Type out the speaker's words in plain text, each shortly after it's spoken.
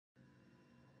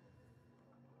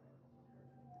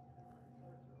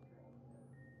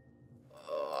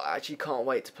I actually can't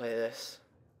wait to play this.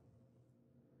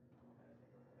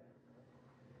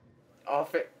 I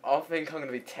think I'm gonna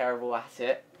be terrible at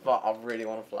it, but I really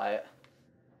want to play it.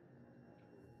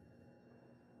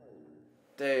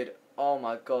 Dude, oh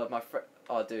my god, my friend.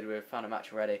 Oh, dude, we've found a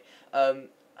match already.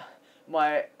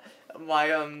 My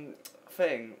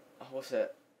thing. What's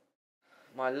it?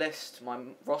 My list, my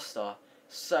roster.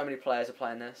 So many players are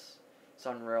playing this. It's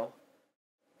unreal.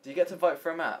 Do you get to vote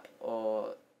for a map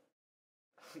or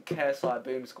KSI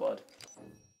Boom Squad?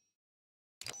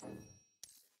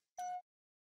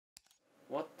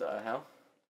 What the hell?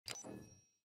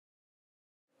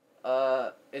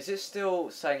 Is it still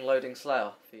saying loading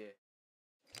Slayer for you?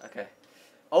 Okay.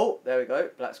 Oh, there we go.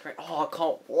 Black screen. Oh, I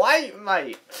can't wait,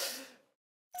 mate.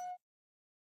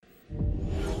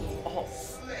 Oh,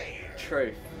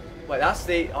 true. Wait, that's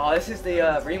the. Oh, this is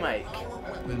the remake.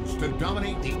 Weapons to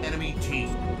dominate the enemy team.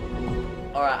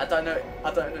 All right, I don't know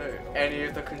any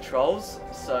of the controls,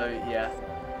 so yeah.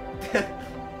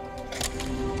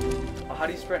 Oh, how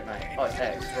do you sprint, mate? Oh, it's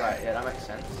X. Right. Yeah, that makes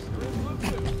sense.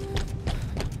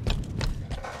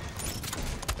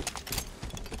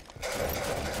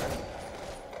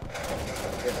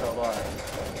 Guess I'll buy it.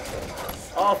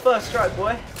 Oh, first strike,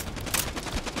 boy.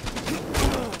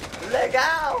 Leg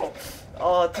out!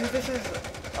 Oh, dude, this is.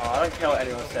 Oh, I don't care what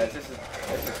anyone says. This is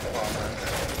fun, man.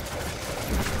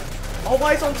 Oh,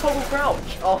 why it's on toggle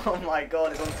crouch? Oh my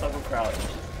god, it's on toggle crouch.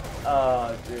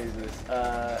 Oh, Jesus.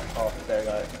 Oh, there we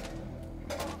go.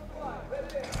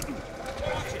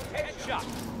 Headshot.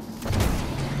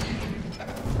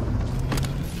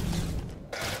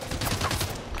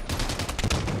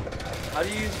 How do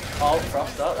you use? Oh,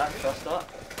 thrust up. That's thrust up.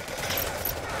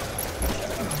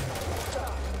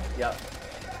 Yep.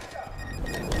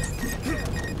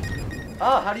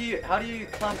 Oh, how do you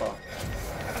clamber?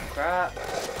 Crap.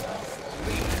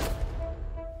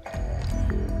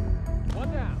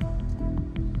 One down.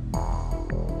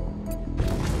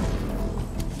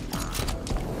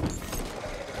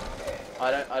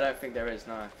 I don't think there is,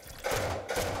 no.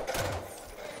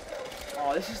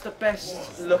 Oh, this is the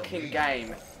best looking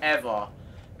game ever.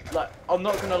 Like, I'm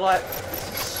not gonna lie.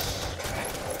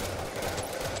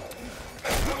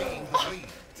 Oh,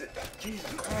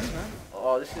 Jesus Christ, man.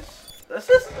 Oh, this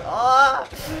is ah.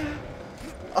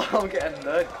 Oh, I'm getting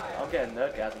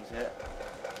nerdgasms here.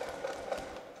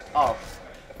 Oh,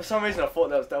 for some reason I thought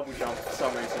there was double jump. For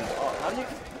some reason. Oh, how do you?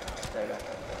 There we go.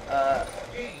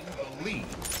 Gain the lead.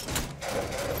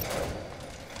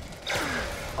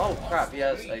 Oh crap! He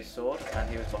has a sword, and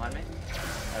he was behind me.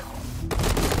 Okay.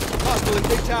 Hostile in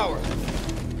big tower.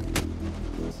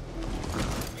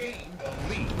 Gain the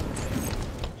lead.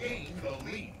 Gain the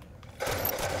lead.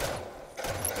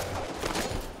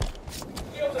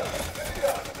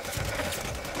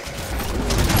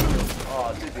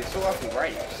 Oh, dude, the assault rifle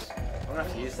rapes. I'm gonna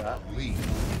have to use that. Lead.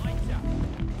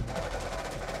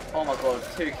 Oh my god,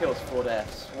 2 kills, 4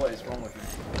 deaths. What is wrong with me?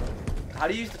 How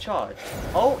do you use the charge?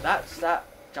 Oh, that's that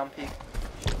jumpy.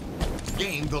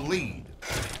 Gain the lead.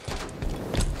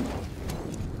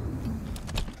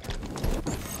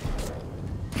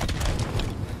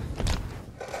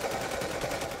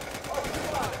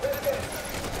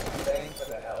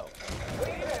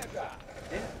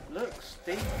 It looks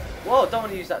deep. Whoa, don't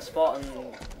want to use that Spartan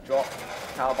drop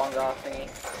cowabunga thingy.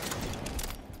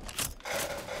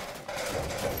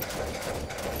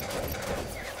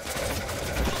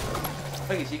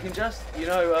 Thing is, you can just, you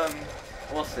know,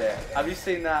 what's it? Have you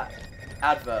seen that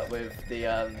advert with the,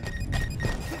 I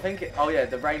think it, oh yeah,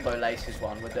 the Rainbow Laces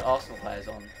one with the Arsenal players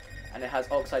on, and it has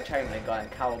Oxide Chamberlain going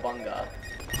cowabunga.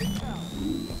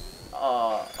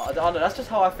 I don't know, that's just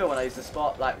how I feel when I use the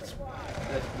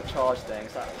the charge thing.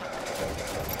 It's like,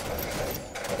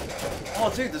 oh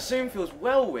dude, the zoom feels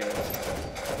well weird.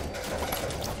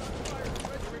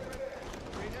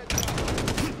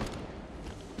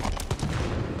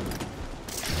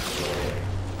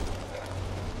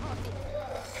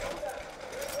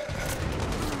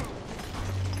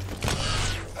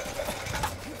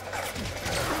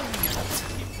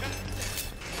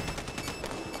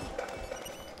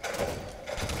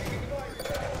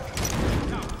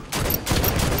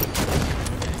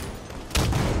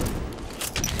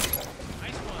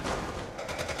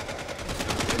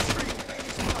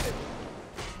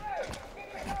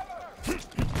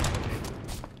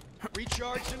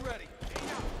 Recharged and ready.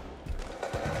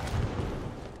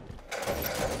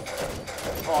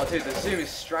 Oh dude, the zoom is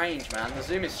strange, man. The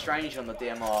zoom is strange on the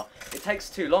DMR. It takes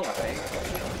too long, I think.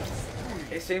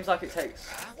 It seems like it takes...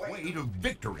 Way to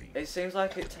victory. It seems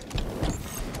like it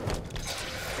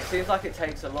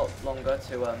takes a lot longer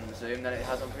to zoom than it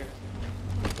has on previous.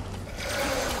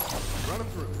 Run him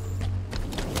through.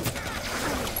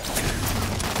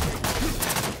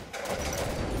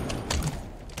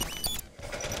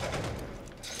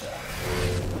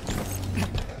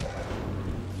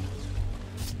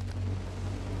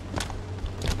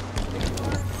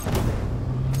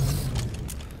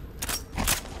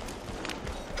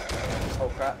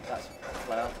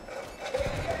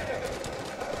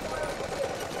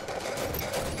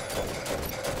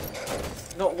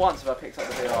 Not once have I picked up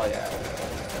the VR yet.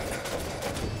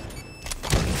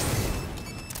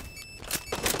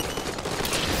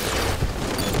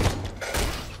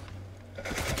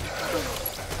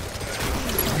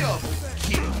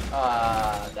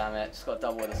 Ah, damn it. Just got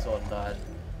double with the sword and died.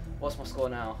 What's my score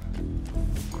now?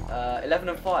 11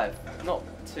 and 5. Not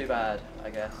too bad, I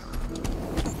guess.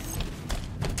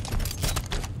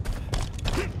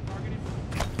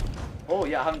 Oh,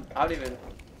 yeah, I haven't even...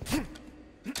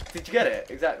 Did you get it?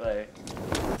 Exactly.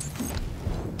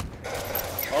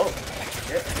 Oh,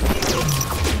 shit.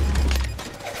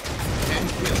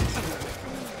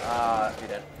 Ah, he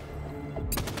did.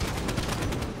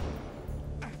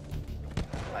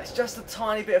 It's just a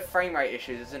tiny bit of frame rate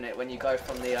issues, isn't it, when you go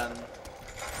from the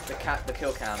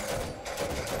kill cam.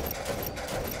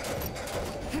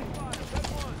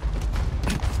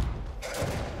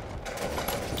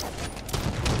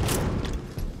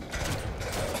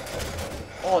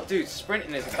 Oh, dude,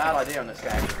 sprinting is a bad idea on this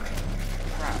game.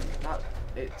 Crap,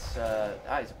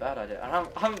 that is a bad idea. I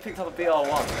haven't picked up a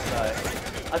BR1,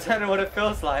 so I don't know what it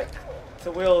feels like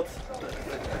to wield.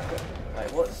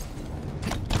 Wait, what's?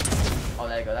 Oh,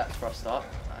 there you go. That's thrust up.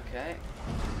 Okay.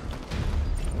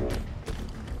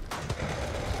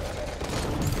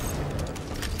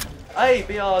 Hey,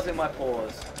 BR's in my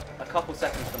paws. A couple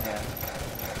seconds from here.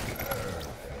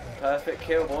 Perfect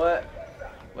kill, boy.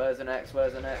 Where's the next?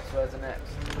 Where's the next? Where's the next?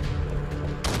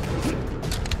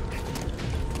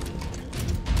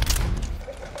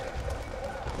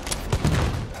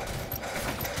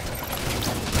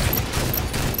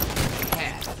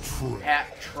 Hat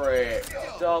trick.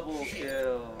 Double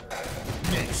kill.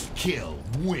 Next kill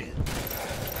win.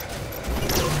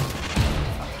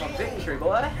 Victory,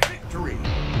 boy. Victory.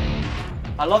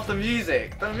 I love the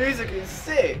music. The music is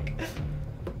sick.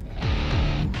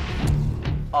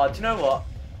 Oh, do you know what?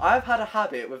 I've had a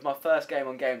habit with my first game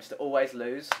on games to always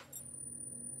lose.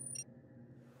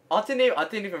 I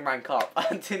didn't even rank up.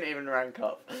 I didn't even rank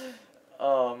up.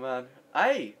 Oh man.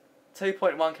 Hey,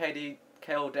 2.1 KD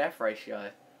kill death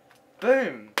ratio.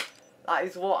 Boom. That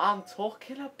is what I'm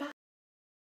talking about.